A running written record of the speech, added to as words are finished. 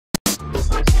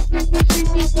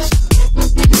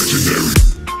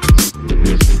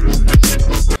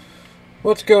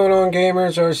What's going on,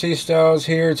 gamers? RC Stylez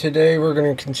here. Today we're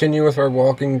going to continue with our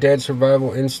Walking Dead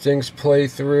Survival Instincts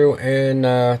playthrough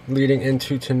and leading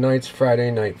into tonight's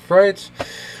Friday Night Frights.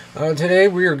 Today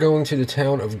we are going to the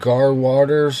town of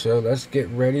Garwater, so let's get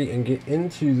ready and get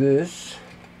into this.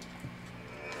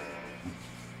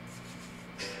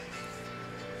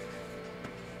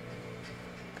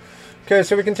 Okay,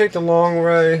 so we can take the long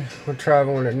way. We're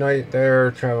traveling at night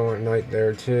there, traveling at night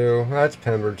there too. That's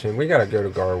Pemberton. We gotta go to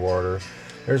Garwater.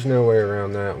 There's no way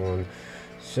around that one.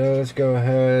 So let's go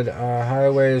ahead.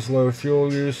 Highway is low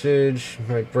fuel usage.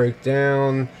 Might break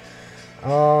down.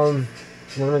 We're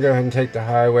gonna go ahead and take the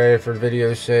highway for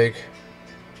video's sake.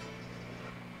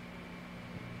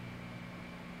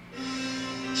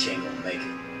 She ain't gonna make it.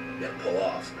 You gotta pull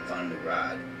off and find a new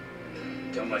ride.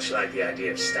 Don't much like the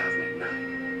idea of stopping at night.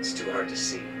 It's too hard to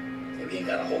see. Maybe you ain't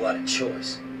got a whole lot of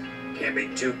choice. Can't be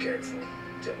too careful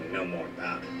until we know more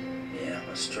about it. Yeah,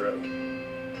 that's true.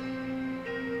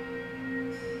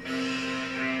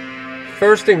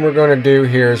 First thing we're going to do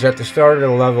here is at the start of the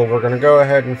level, we're going to go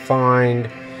ahead and find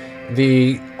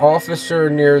the officer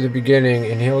near the beginning,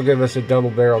 and he'll give us a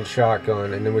double-barreled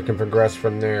shotgun, and then we can progress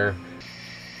from there.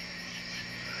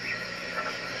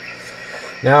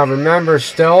 Now remember,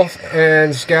 stealth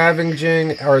and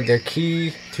scavenging are the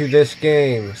key to this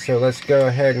game. So let's go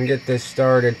ahead and get this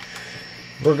started.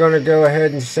 We're going to go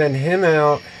ahead and send him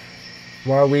out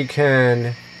while we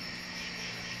can.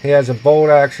 He has a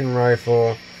bolt action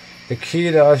rifle. The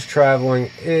key to us traveling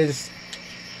is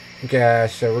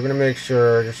gas, so we're going to make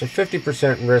sure there's a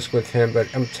 50% risk with him, but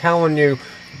I'm telling you,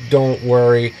 don't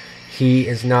worry. He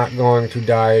is not going to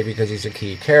die because he's a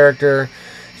key character.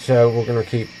 So we're going to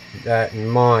keep that in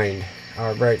mind.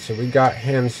 Alright, so we got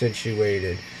him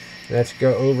situated. Let's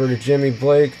go over to Jimmy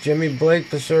Blake. Jimmy Blake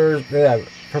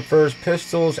prefers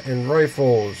pistols and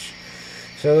rifles.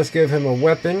 So let's give him a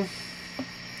weapon.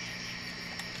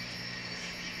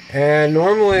 And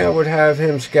normally I would have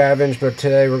him scavenge, but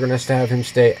today we're going to have him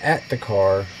stay at the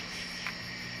car.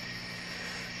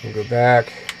 We'll go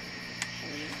back.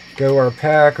 Go our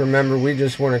pack. Remember, we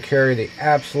just want to carry the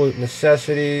absolute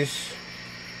necessities.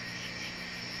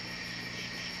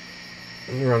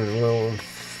 I'm running low on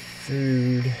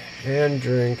food and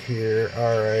drink here.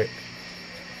 Alright.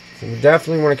 So we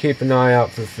definitely want to keep an eye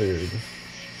out for food.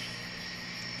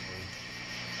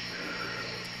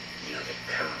 You know, the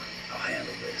car. I'll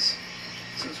handle this.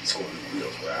 As soon as we score the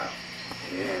wheels, we're out.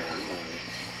 Yeah, I'm on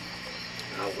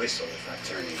it. I'll whistle if I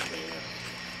turn anything up.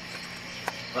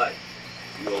 Hi.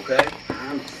 You okay?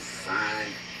 I'm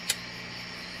fine.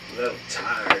 A little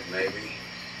tired, maybe.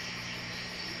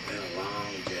 Been a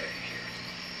long day.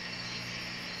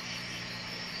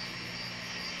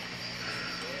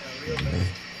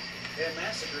 Yeah,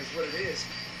 massacre is what it is.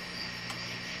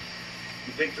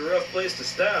 You picked a rough place to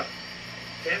stop.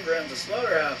 Campground's a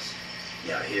slaughterhouse.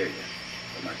 Yeah, I hear you.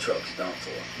 But my truck's done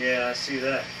for. Yeah, I see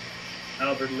that.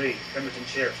 Albert Lee, Pemberton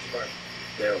Sheriff's Department.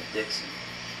 Daryl Dixon.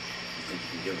 You think you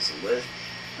can give us a lift?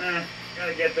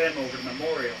 Gotta get them over to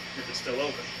Memorial, if it's still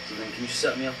open. So then can you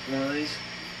set me up with one of these?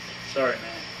 Sorry,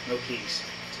 man. No keys.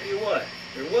 Tell you what,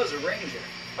 there was a ranger,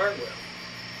 Hartwell.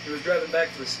 He was driving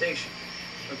back to the station.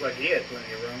 Looked like he had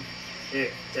plenty of room.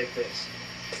 Here, take this.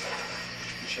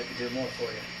 Wish I could do more for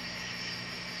you.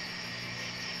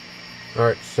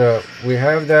 Alright, so we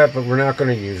have that, but we're not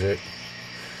going to use it.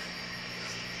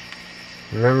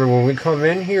 Remember, when we come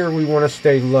in here, we want to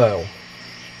stay low.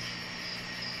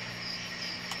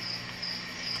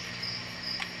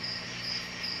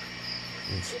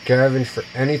 And scavenge for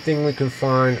anything we can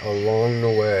find along the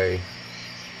way.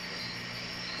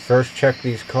 First, check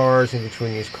these cars, in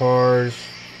between these cars.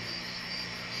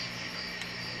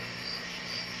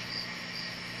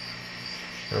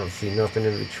 I don't see nothing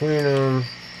in between them.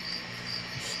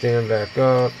 Stand back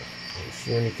up. I don't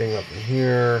see anything up in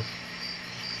here.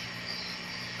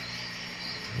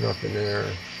 Nothing there.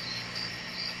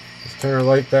 Let's turn our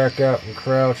light back out and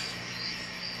crouch.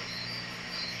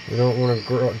 We don't want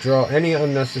to draw any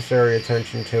unnecessary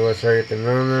attention to us right at the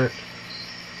moment.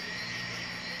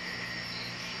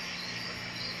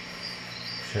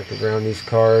 Check around these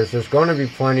cars. There's going to be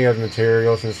plenty of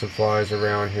materials and supplies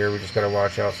around here. We just got to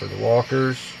watch out for the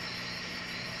walkers.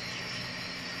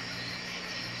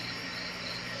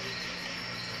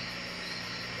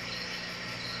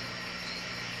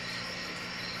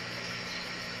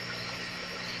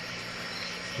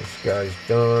 This guy's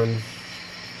done.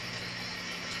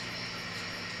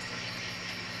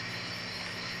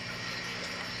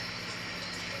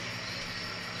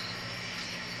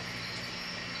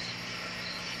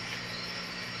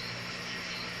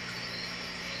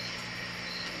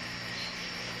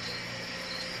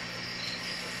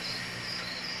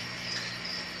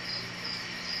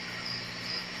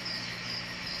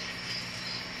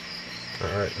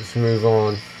 Alright, let's move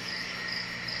on.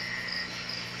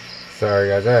 Sorry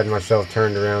guys, I had myself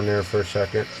turned around there for a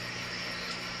second.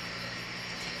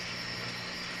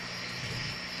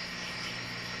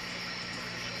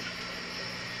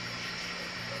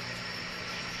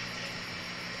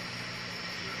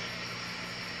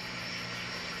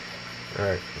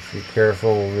 Alright, let's be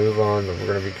careful, we'll move on, but we're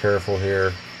going to be careful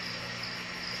here.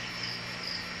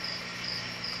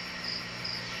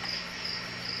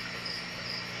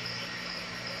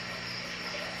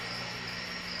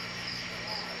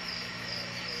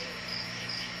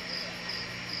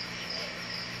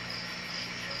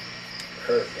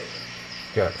 Perfect.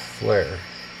 Got flare.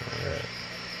 Alright.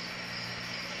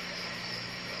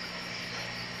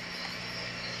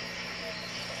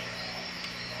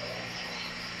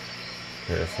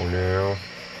 Careful now.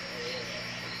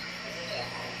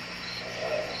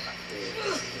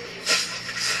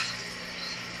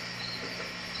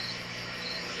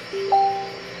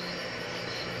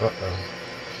 Uh-oh.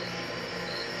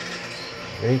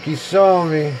 I think he saw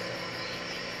me.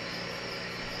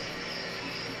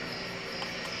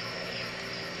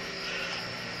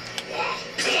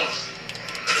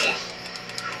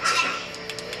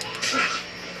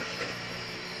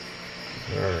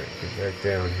 Alright, get back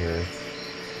down here.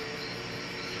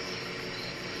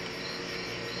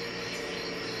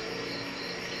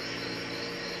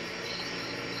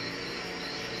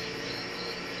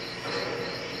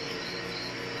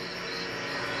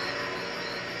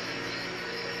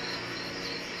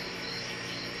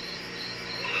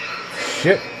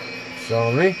 Shit,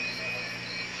 saw me.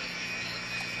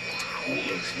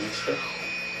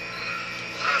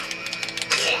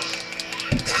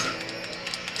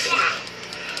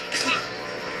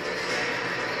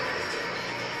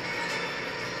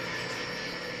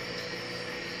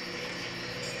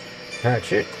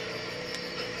 Hatchet.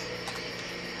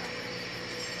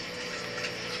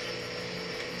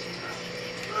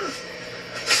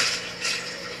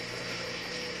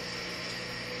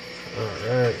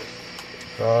 Alright.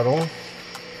 Bottle.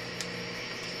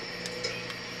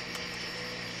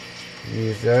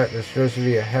 Use that. There's supposed to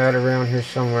be a hat around here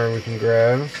somewhere we can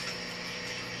grab. And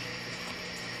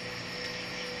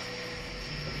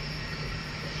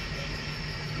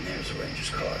there's a ranger's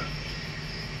car.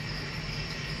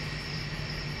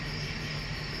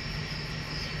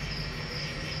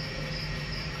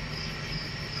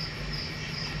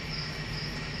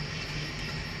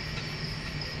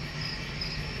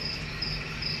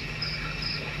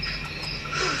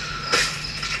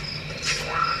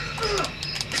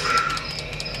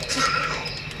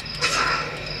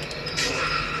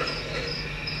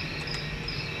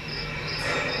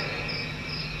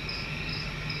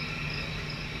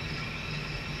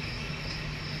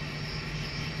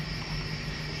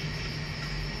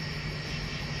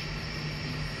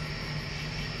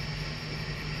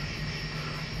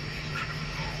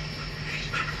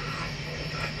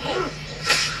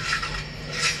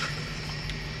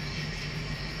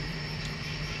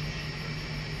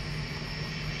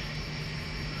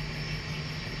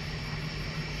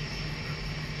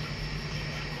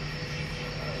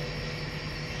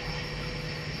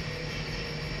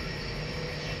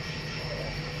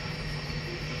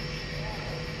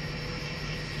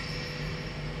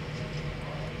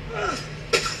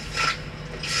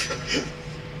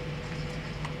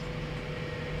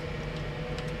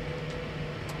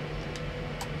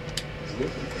 Looking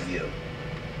for you.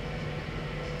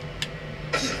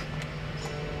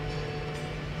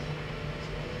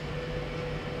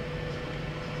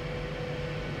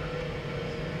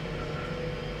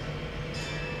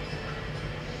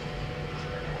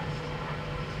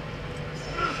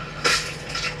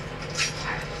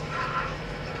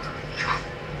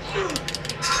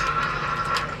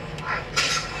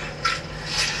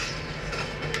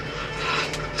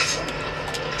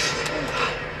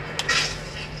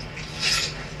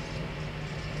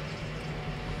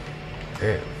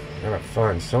 Damn, gotta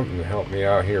find something to help me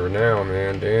out here now,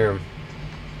 man. Damn.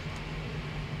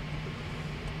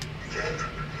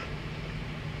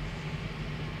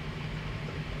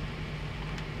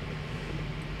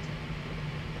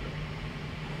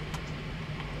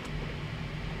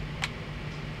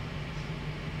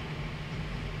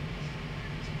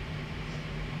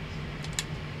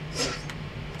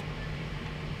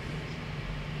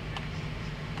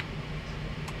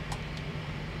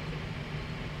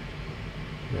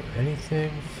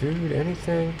 Anything? Food?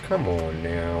 Anything? Come on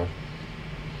now.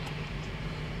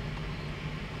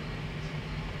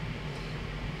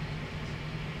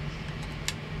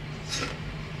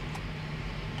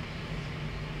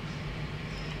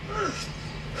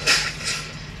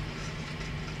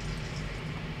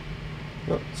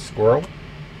 Oh, squirrel.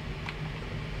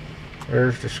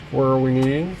 There's the squirrel we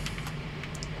need.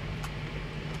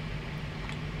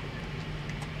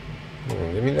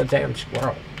 Oh, give me the damn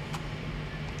squirrel.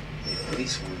 Need at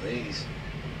least one of these.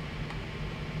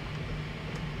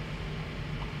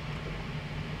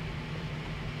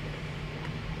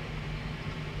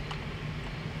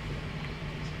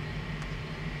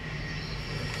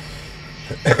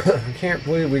 I can't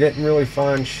believe we didn't really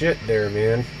find shit there,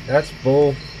 man. That's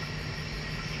bull.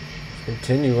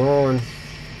 Continue on.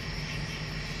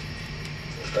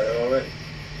 Got it already.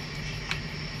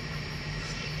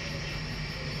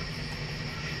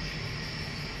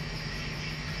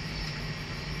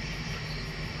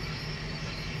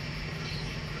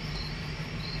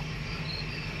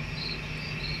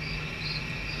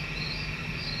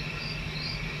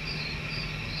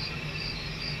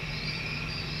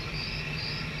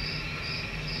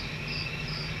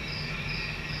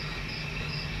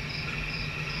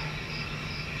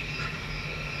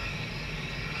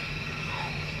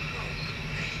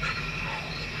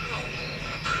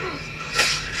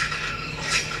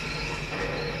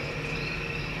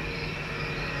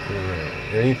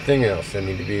 Anything else I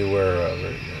need to be aware of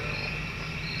right now?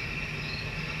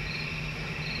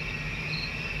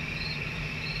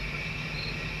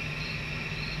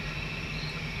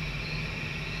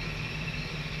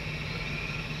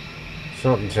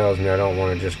 Something tells me I don't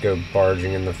want to just go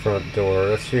barging in the front door.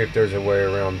 Let's see if there's a way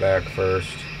around back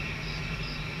first.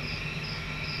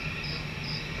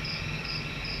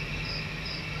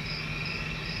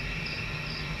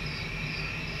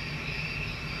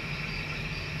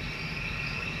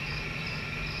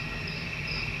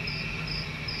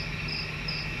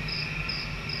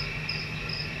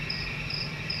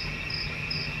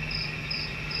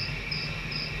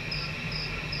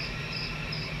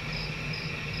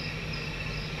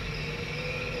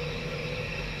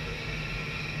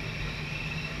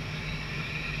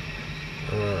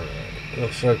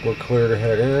 Looks like we're clear to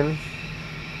head in.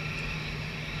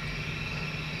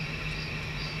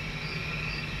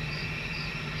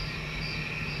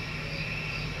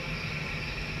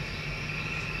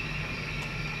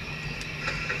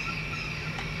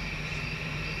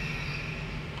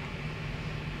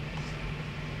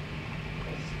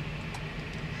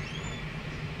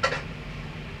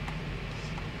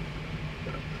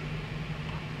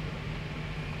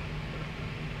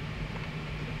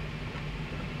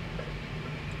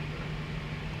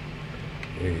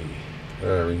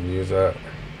 We can use that.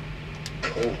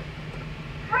 Cool.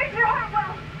 Ranger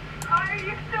Hartwell, are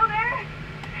you still there?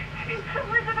 It's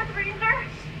Elizabeth Ranger.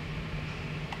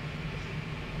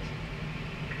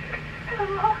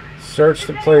 Hello? Search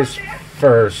the place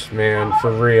first, man,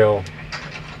 for real.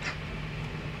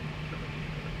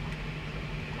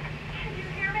 Can you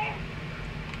hear me?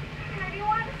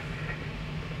 Anyone?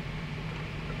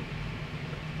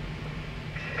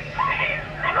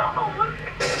 No!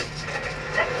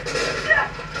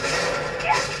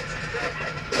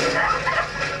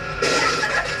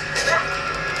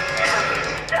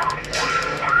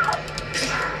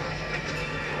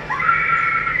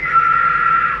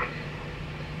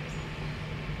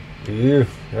 Ew,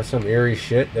 that's some eerie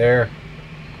shit there.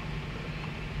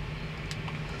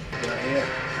 Not here.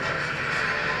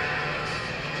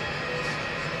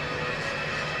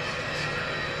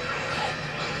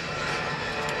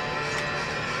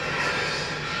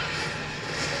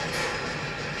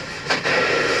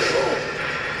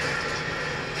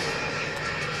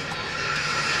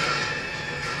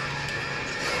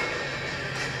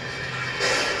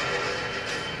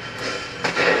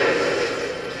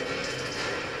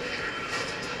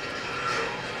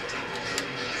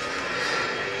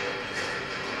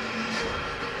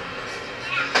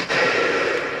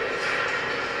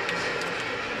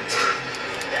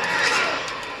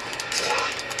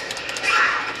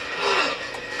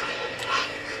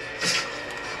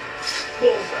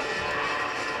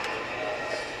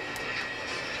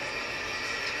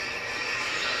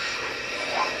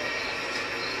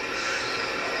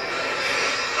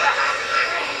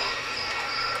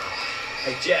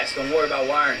 Hey Jess, don't worry about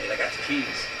wiring it. I got the keys.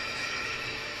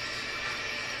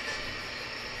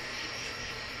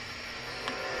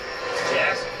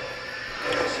 Jess?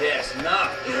 Jess, no.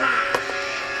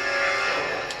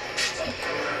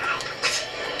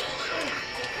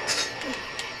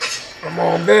 Come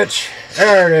on, bitch.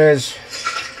 There it is.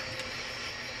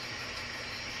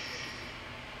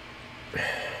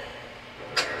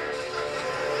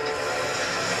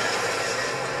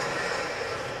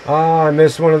 Oh, I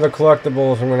missed one of the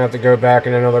collectibles. I'm going to have to go back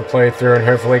in another playthrough and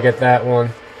hopefully get that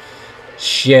one.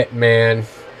 Shit, man.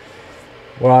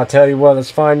 Well, I'll tell you what.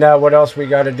 Let's find out what else we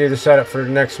got to do to set up for the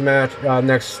next match,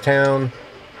 next town.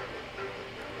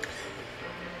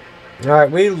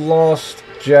 Alright, we lost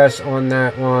Jess on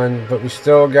that one, but we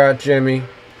still got Jimmy.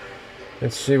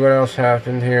 Let's see what else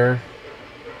happened here.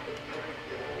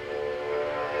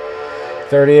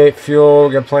 38 fuel,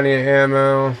 got plenty of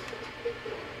ammo.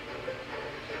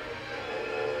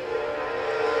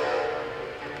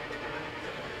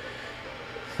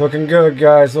 Looking good,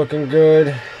 guys, looking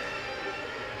good.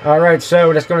 Alright,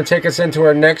 so that's going to take us into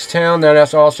our next town. Now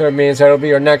that also means that'll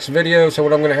be our next video. So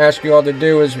what I'm going to ask you all to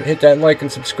do is hit that like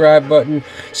and subscribe button.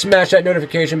 Smash that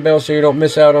notification bell so you don't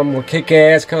miss out on more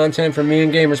kick-ass content from me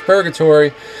and Gamers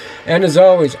Purgatory. And as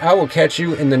always, I will catch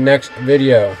you in the next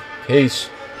video. Peace.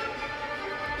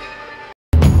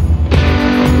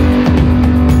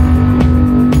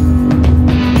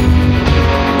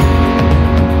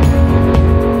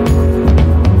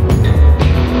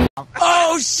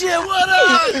 Oh shit, what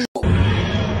up?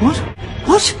 What?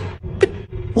 What?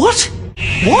 What?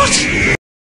 What?